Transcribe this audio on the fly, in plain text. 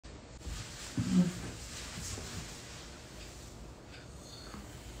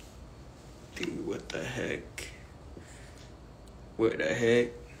Dude, what the heck? What the heck?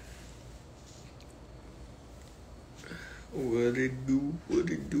 What it do? What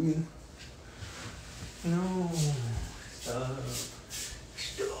it do? No. Stop.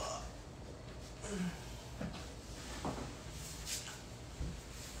 Stop.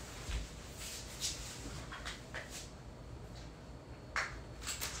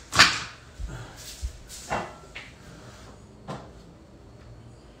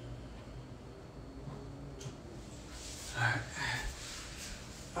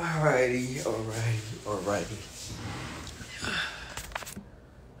 Alrighty.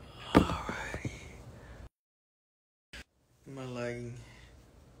 Am I lagging?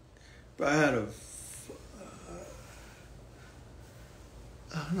 But I had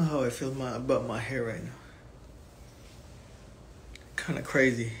I don't know how I feel about my hair right now. Kind of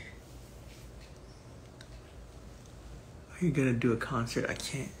crazy. Are you gonna do a concert? I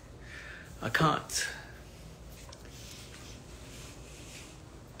can't.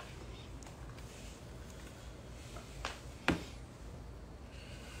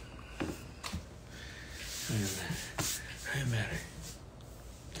 Hey, matter.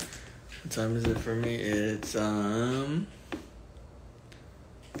 What time is it for me? It's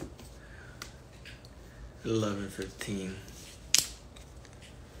 11:15.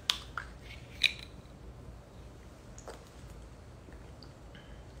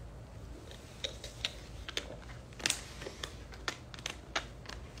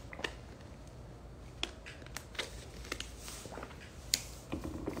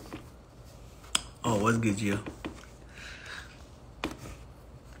 Oh, what's good, Gio?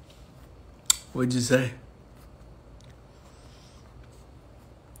 What'd you say?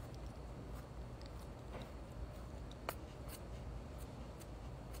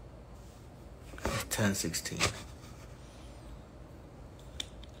 It's 10:16.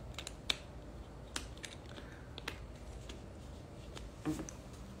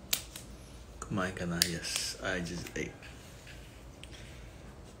 Kumain ka na? Yes, I just ate.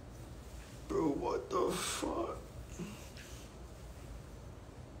 Bro, what the fuck?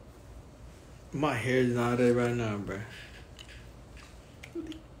 My hair's not it right now, bro.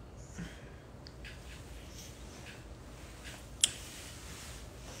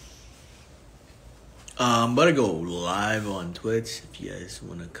 I'm about to go live on Twitch. If you guys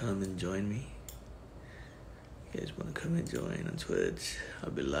want to come and join me. If you guys want to come and join on Twitch,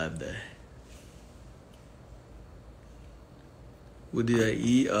 I'll be live there. What did I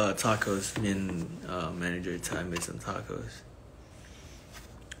eat? Tacos. Me and manager Ty made some tacos.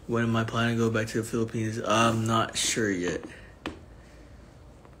 When am I planning to go back to the Philippines? I'm not sure yet.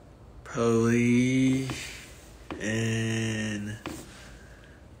 Probably in...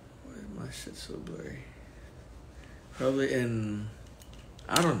 Why is my shit so blurry? Probably in...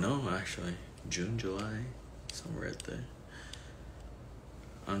 I don't know, actually. June, July. Somewhere right there.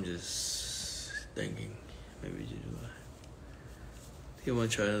 I'm just thinking. Maybe July. You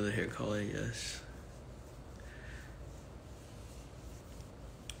want to try another hair color? Yes.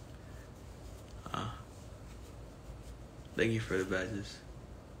 Thank you for the badges.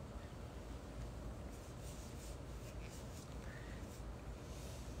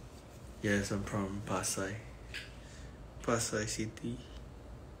 Yes, I'm from Pasay City.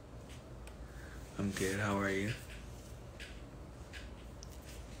 I'm good. How are you?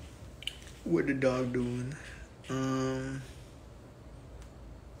 What the dog doing? What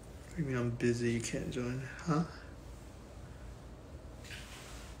do you mean I'm busy? You can't join, huh?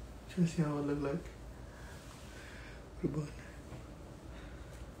 Trying to see how it look like. What about?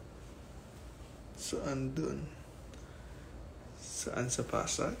 Saan dun? Saan sa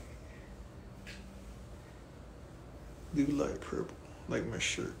Pasay? Do light purple, like my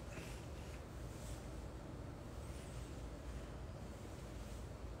shirt.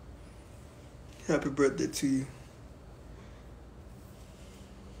 Happy birthday to you.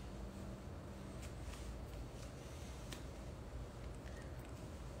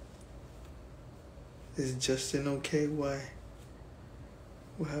 Is Justin okay? Why?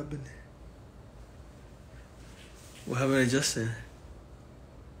 What happened? What happened to Justin?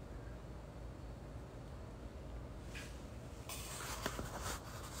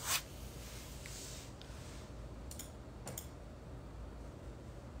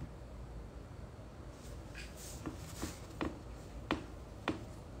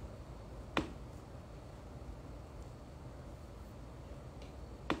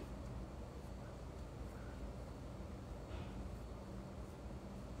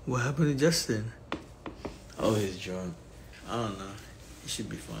 What happened to Justin? Oh, he's drunk. I don't know. He should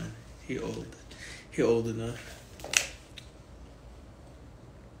be fine. He old. He old enough.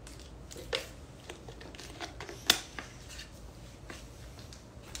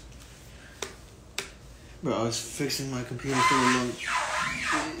 Bro, I was fixing my computer for the longest.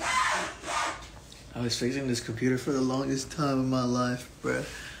 I was fixing this computer for the longest time in my life, bro.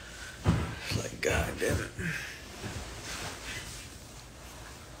 It's like, god damn it.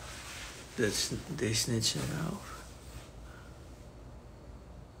 They snitching out.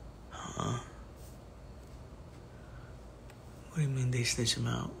 Huh? What do you mean they snitch him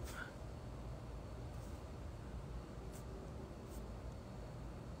out?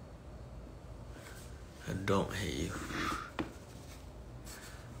 I don't hate you.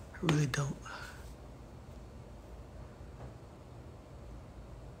 I really don't.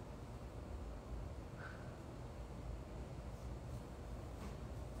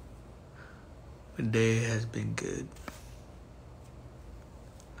 My day has been good.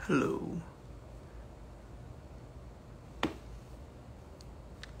 Hello.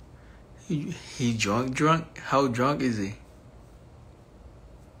 He drunk? How drunk is he?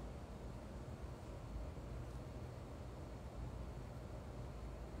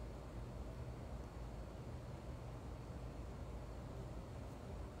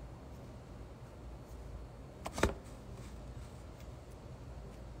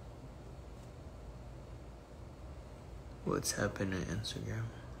 What's happening on Instagram?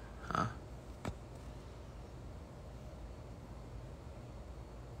 Huh?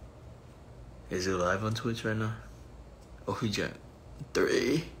 Is it live on Twitch right now? Oh, he got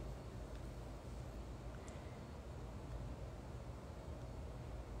 3.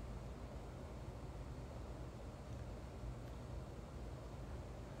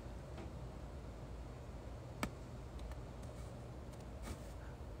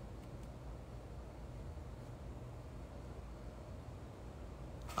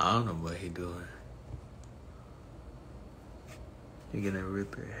 I don't know what he doing. You're gonna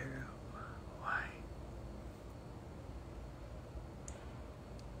rip your hair out. Why?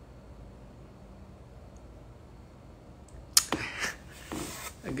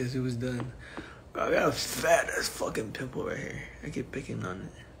 I guess it was done. Bro, I got a fat ass fucking pimple right here. I keep picking on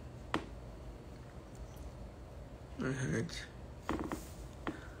it. It hurts.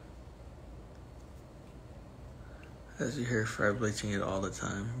 How's your hair for bleaching it all the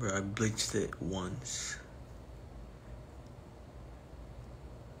time? Bro, I bleached it once.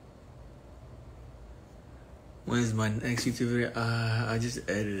 When's my next YouTube video? I just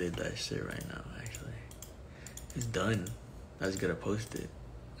edited that shit right now, actually. It's done. I was gonna post it,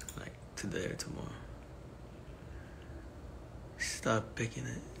 like, today or tomorrow. Stop picking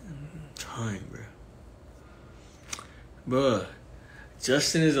it. I'm trying, bro. Bruh.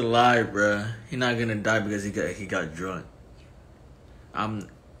 Justin is alive, bruh. He's not gonna die because he got drunk.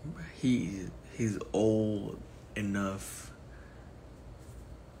 He's old enough.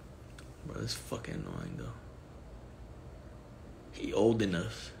 Bro, it's fucking annoying though. He old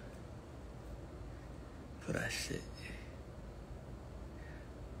enough for that shit.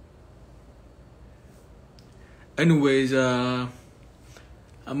 Anyways, I'm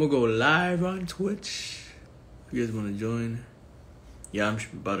gonna go live on Twitch. If you guys wanna join. Yeah, I'm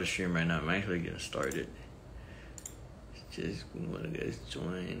about to stream right now. I'm actually getting started. Just want to guys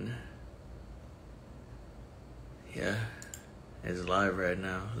join. Yeah, it's live right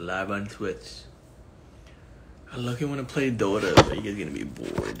now. Live on Twitch. I lucky want to play Dota, but you guys gonna be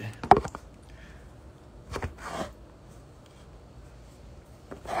bored.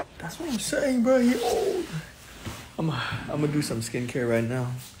 That's what I'm saying, bro. You're old. I'm gonna do some skincare right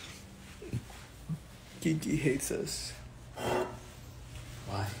now. Kiki hates us.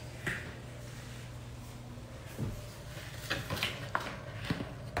 Why?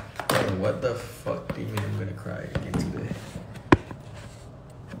 What the fuck do you mean I'm gonna cry again today?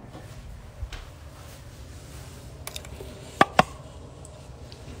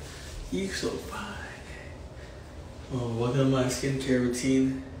 You so fine. Oh, welcome to my skincare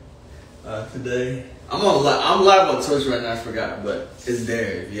routine today. I'm live on Twitch right now, I forgot, but it's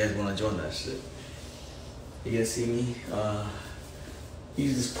there if you guys want to join that shit. You guys see me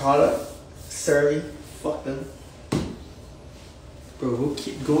use this product, CeraVe, fuck them. Bro, we'll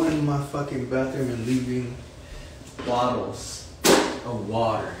keep going in my fucking bathroom and leaving bottles of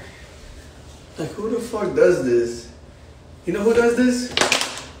water. Like, who the fuck does this? You know who does this?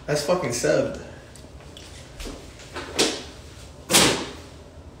 That's fucking Seb.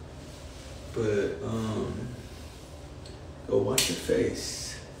 But, go wash your face.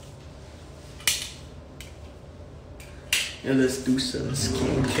 And let's do some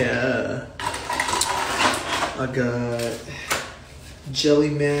skincare. I got jelly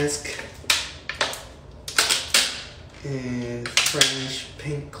mask, and French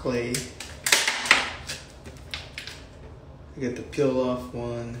pink clay. I got the peel off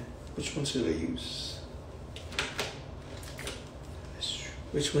one. Which one should I use?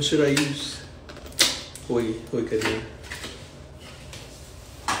 Which one should I use? Oi, cadê?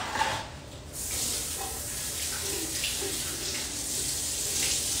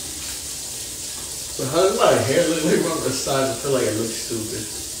 But how does my hair look like from the side? I feel like I look stupid.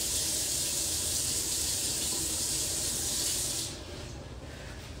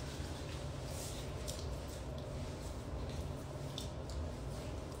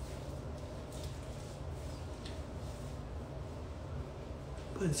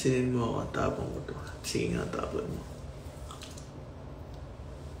 Pansinin mo ang tapang mo to. Sige nga tablet mo.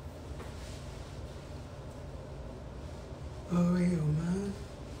 Oh, you man.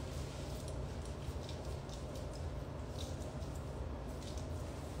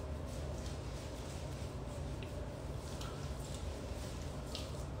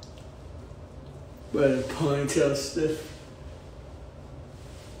 But the ponytail stiff.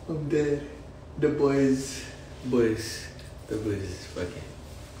 I'm dead. The boys is fucking.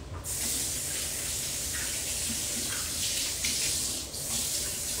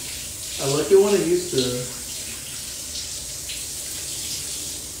 I like it when I used to.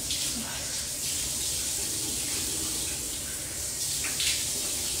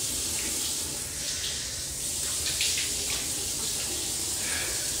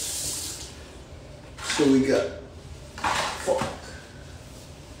 So we got fuck.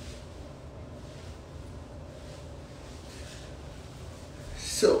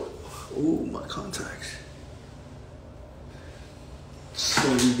 So, ooh, my contacts. So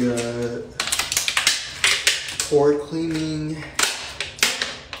we got pore cleaning,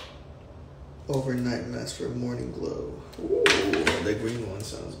 overnight mask for morning glow. Ooh, the green one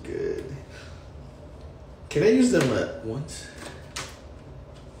sounds good. Can I use them at once?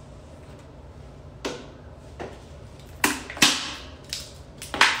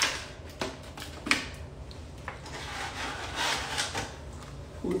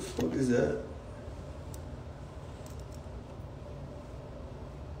 Who the fuck is that?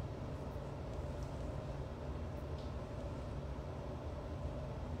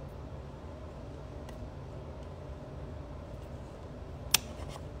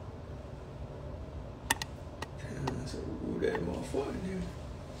 That's a rude ass motherfucker, dude.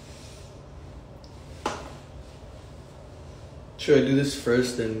 Should I do this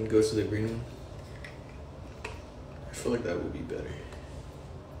first, then go to the green one? I feel like that would be better.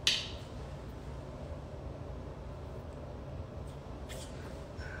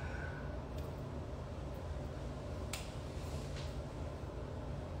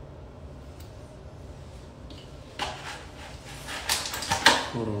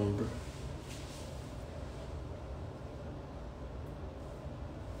 Hold on, bro.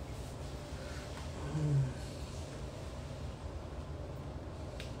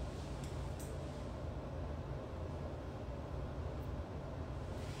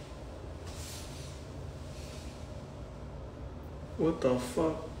 What the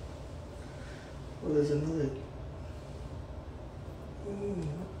fuck? Oh, there's another. Ooh.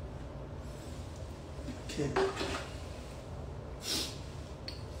 Okay.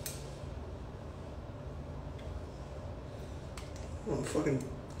 Oh, fucking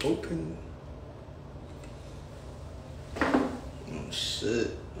open. Oh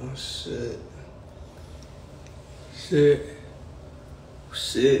shit. Oh shit. Shit.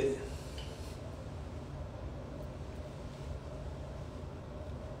 Shit.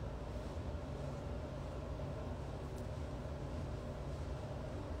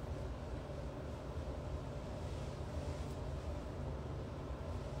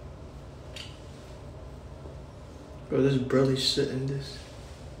 Bro, there's barely shit in this.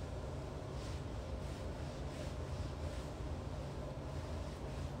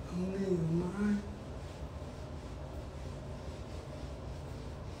 Only mine.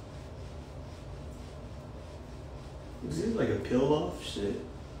 Is this like a peel off shit?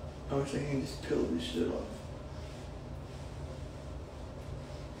 I wish I can just peel this shit off.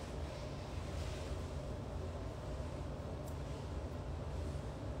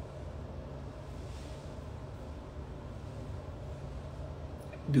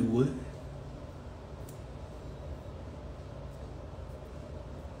 Do what?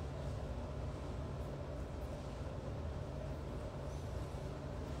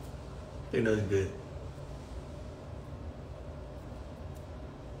 I think that's good.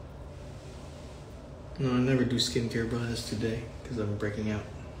 No, I never do skincare, bro. That's today because I'm breaking out.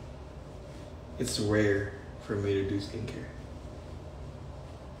 It's rare for me to do skincare.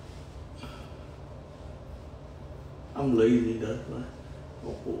 I'm lazy, that's why.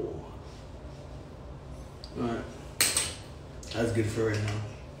 Oh. Alright. That's good for right now.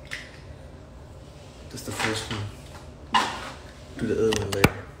 That's the first one. Do the other one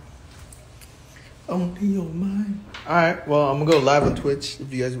later. Only your mind. Alright, well, I'm gonna go live on Twitch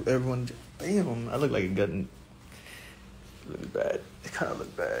if you guys ever want to. Damn, I look like a gun. Look bad. It kind of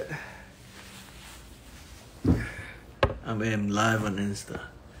look bad. I am live on Insta.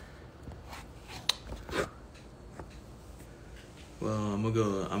 Well, I'm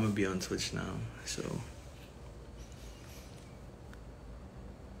gonna be on Twitch now, so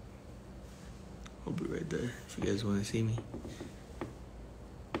I'll be right there if you guys want to see me.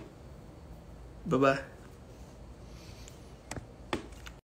 Bye-bye.